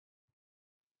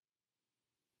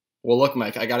Well, look,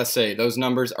 Mike, I gotta say, those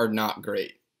numbers are not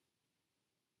great.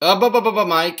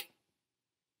 Mike.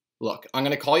 Look, I'm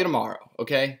gonna call you tomorrow,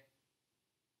 okay?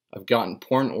 I've got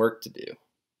important work to do.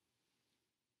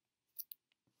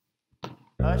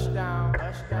 Lush down,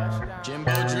 lush down.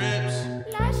 Jimbo drips.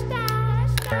 Lush down,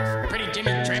 lush down. Pretty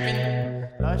Jimmy dripping.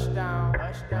 Lush down,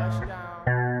 lush down.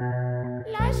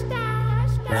 Lush down,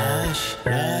 lush down. Lush,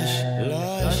 lush,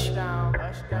 lush. Lush down,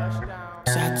 lush down.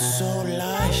 That's so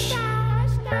lush.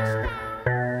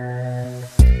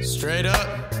 Straight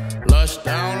up, lush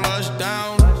down, lush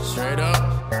down. Straight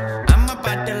up, I'm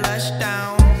about to lush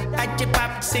down. I just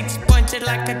popped 6 points it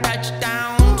like a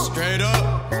touchdown. Straight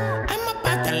up, I'm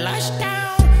about to lush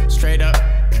down. Straight up,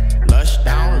 lush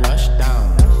down, lush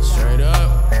down. Straight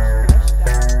up,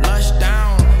 lush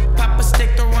down. Pop a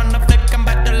sticker on the flick, I'm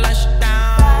about to lush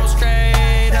down.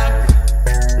 Straight up,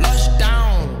 lush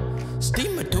down.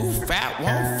 Steamer too fat,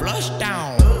 won't flush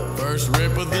down. First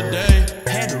rip of the day,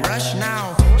 head rush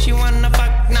now. She wanna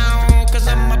fuck now, cause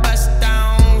I'm a bust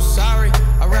down. Sorry,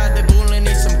 I'd rather bull and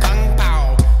eat some kung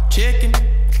pao. Chicken,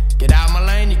 get out my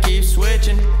lane, you keep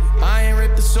switching. I ain't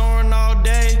ripped the soaring all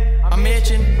day. I'm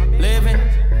itching, living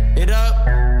it up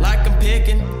like I'm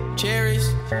picking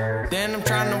cherries. Then I'm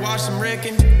trying to watch some Rick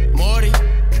and Morty.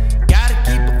 Gotta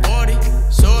keep a 40,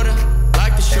 sorta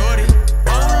like the shorty.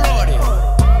 Oh lordy,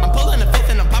 I'm pulling a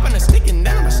fifth and I'm popping a stick and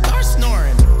then I'ma start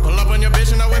snoring. Pull up on your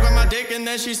bitch and I whip out my dick and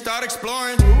then she start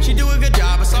exploring. She do a good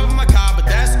job of solving my car, but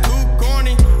that's too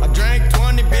corny. I drank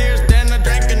 20 beers, then I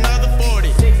drank another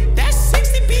 40. That's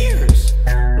 60 beers.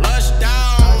 Lush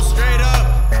down, straight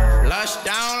up. Lush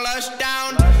down, lush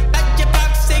down. Let your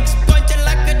pop 6 points it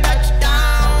like a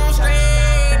touchdown.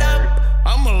 Straight up,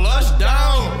 I'ma lush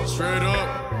down. Straight up,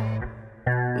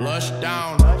 lush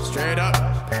down. Straight up,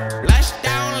 lush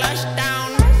down, lush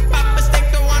down. Pop a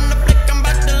sticker on the flick, I'm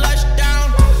about to lush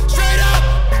down. Straight up,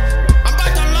 I'm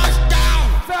about to lush down.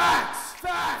 Facts.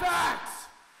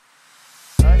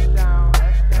 Lush down,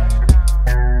 lush down.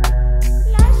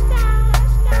 Lush down,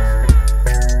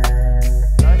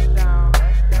 lush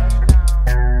down.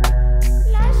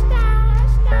 Lush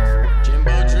down.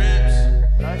 Jimbo drips.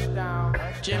 Lush down.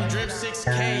 Jim drip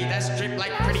 6K, that's drip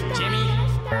like Pretty Jimmy.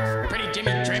 Pretty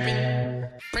Jimmy dripping.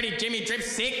 Pretty Jimmy drip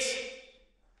 6.